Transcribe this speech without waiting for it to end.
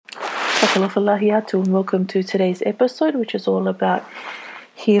Talofa and welcome to today's episode, which is all about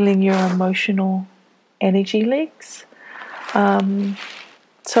healing your emotional energy leaks. So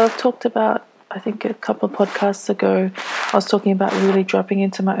I've talked about, I think a couple of podcasts ago, I was talking about really dropping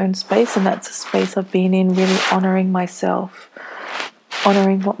into my own space, and that's a space I've been in, really honoring myself,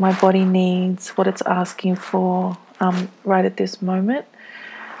 honoring what my body needs, what it's asking for right at this moment.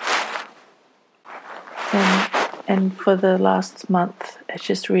 And for the last month, it's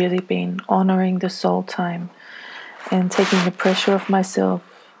just really been honoring the soul time and taking the pressure off myself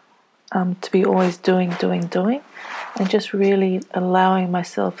to be always doing, and just really allowing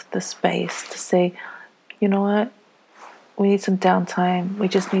myself the space to say, you know what, we need some downtime. We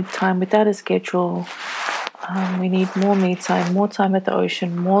just need time without a schedule. We need more me time, more time at the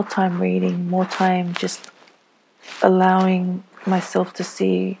ocean, more time reading, more time just allowing myself to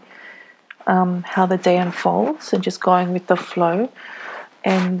see how the day unfolds and just going with the flow.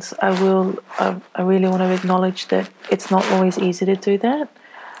 And I really want to acknowledge that it's not always easy to do that.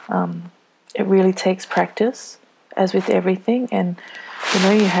 It really takes practice, as with everything. And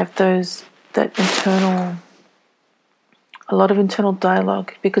you have a lot of internal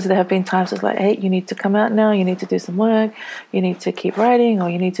dialogue, because there have been times it's like, hey, you need to come out now, you need to do some work, you need to keep writing, or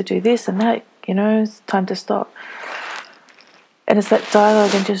you need to do this and that, it's time to stop. And it's that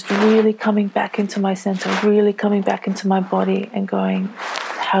dialogue and just really coming back into my center, really coming back into my body and going,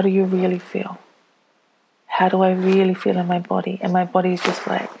 how do you really feel? How do I really feel in my body? And my body is just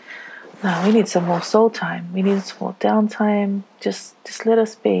like, no, we need some more soul time. We need some more downtime. Just let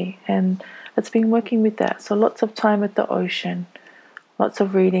us be. And it's been working with that. So lots of time at the ocean, lots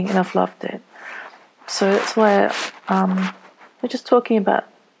of reading, and I've loved it. So that's why we're just talking about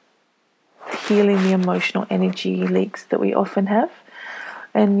healing the emotional energy leaks that we often have.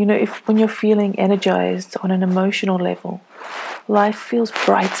 And when you're feeling energized on an emotional level, life feels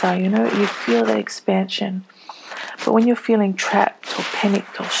brighter, you feel that expansion. But when you're feeling trapped or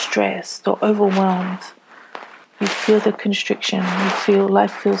panicked or stressed or overwhelmed, you feel the constriction, you feel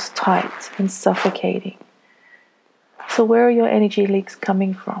life feels tight and suffocating. So where are your energy leaks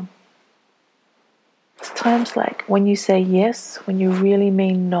coming from? It's times like when you say yes, when you really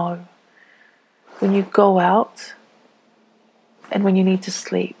mean no, when you go out and when you need to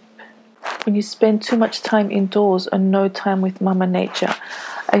sleep, when you spend too much time indoors and no time with Mama Nature.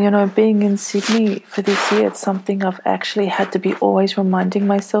 And being in Sydney for this year, it's something I've actually had to be always reminding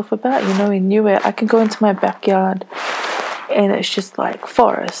myself about. In Neware, I can go into my backyard and it's just like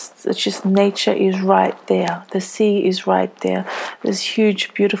forests. It's just nature is right there. The sea is right there. There's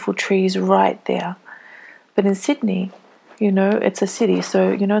huge, beautiful trees right there. But in Sydney, it's a city,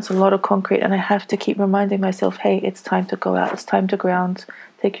 so, it's a lot of concrete, and I have to keep reminding myself, hey, it's time to go out, it's time to ground,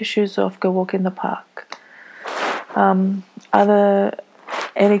 take your shoes off, go walk in the park. Other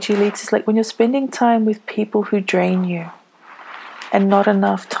energy leaks is like when you're spending time with people who drain you and not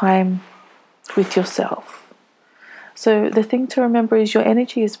enough time with yourself. So the thing to remember is your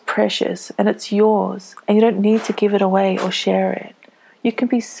energy is precious and it's yours, and you don't need to give it away or share it. You can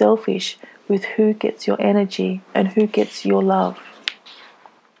be selfish with who gets your energy and who gets your love.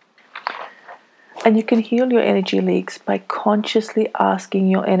 And you can heal your energy leaks by consciously asking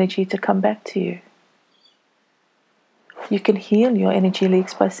your energy to come back to you. You can heal your energy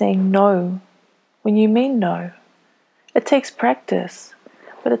leaks by saying no when you mean no. It takes practice,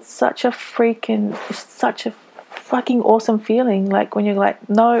 but it's such a fucking awesome feeling. Like when you're like,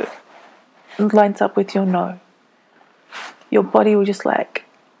 no, it lines up with your no. Your body will just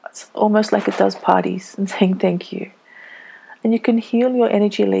it's almost like it does parties and saying thank you. And you can heal your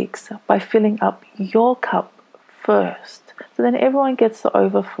energy leaks by filling up your cup first. So then everyone gets the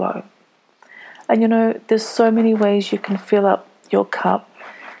overflow. And there's so many ways you can fill up your cup.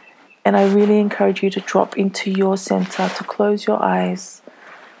 And I really encourage you to drop into your center, to close your eyes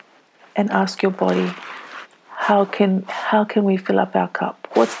and ask your body, how can we fill up our cup?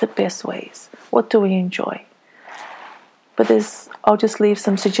 What's the best ways? What do we enjoy? But I'll just leave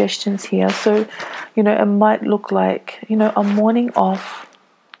some suggestions here. So, it might look like, a morning off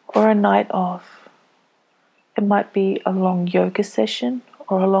or a night off. It might be a long yoga session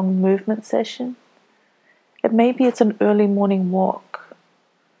or a long movement session. Maybe it's an early morning walk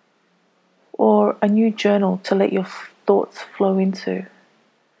or a new journal to let your thoughts flow into.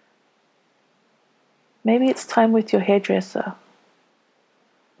 Maybe it's time with your hairdresser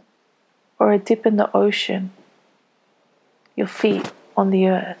or a dip in the ocean, your feet on the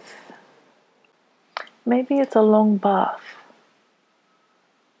earth. Maybe it's a long bath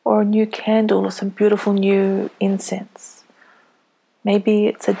or a new candle or some beautiful new incense. Maybe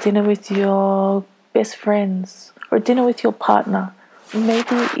it's a dinner with your best friends or a dinner with your partner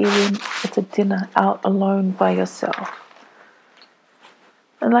maybe even it's a dinner out alone by yourself.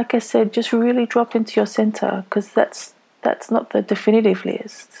 And like I said, just really drop into your center, because that's not the definitive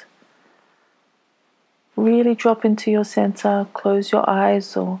list. Really drop into your center, close your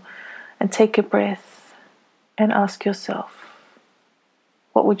eyes and take a breath and ask yourself,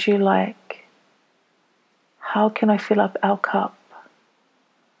 what would you like? How can I fill up our cup?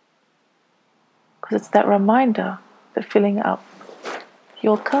 Because it's that reminder that filling up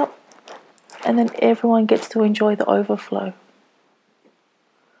your cup, and then everyone gets to enjoy the overflow.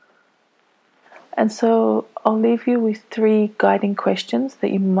 And so I'll leave you with 3 guiding questions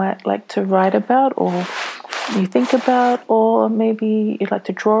that you might like to write about, or you think about, or maybe you'd like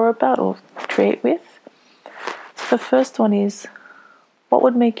to draw about or create with. So the first one is, what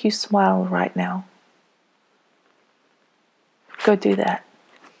would make you smile right now? Go do that.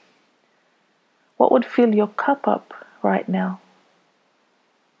 What would fill your cup up right now?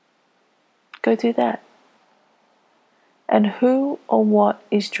 Go do that. And who or what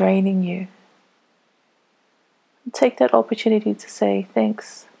is draining you? Take that opportunity to say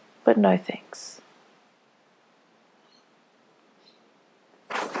thanks, but no thanks.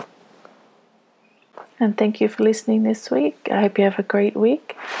 And thank you for listening this week. I hope you have a great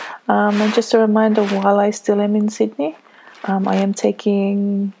week. And just a reminder, while I still am in Sydney, I am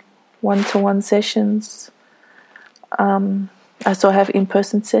taking one-to-one sessions. I still have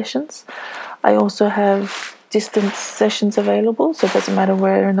in-person sessions. I also have distance sessions available, so it doesn't matter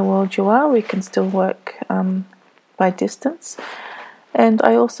where in the world you are, we can still work by distance. And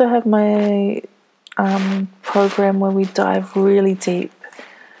I also have my program where we dive really deep,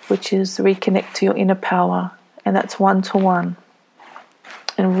 which is reconnect to your inner power, and that's one-to-one,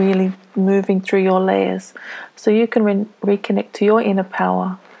 and really moving through your layers so you can reconnect to your inner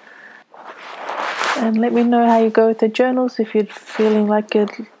power. And let me know how you go with the journals, if you're feeling like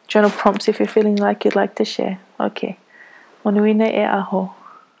it, journal prompts if you're feeling like you'd like to share. Okay. Monuina e aho.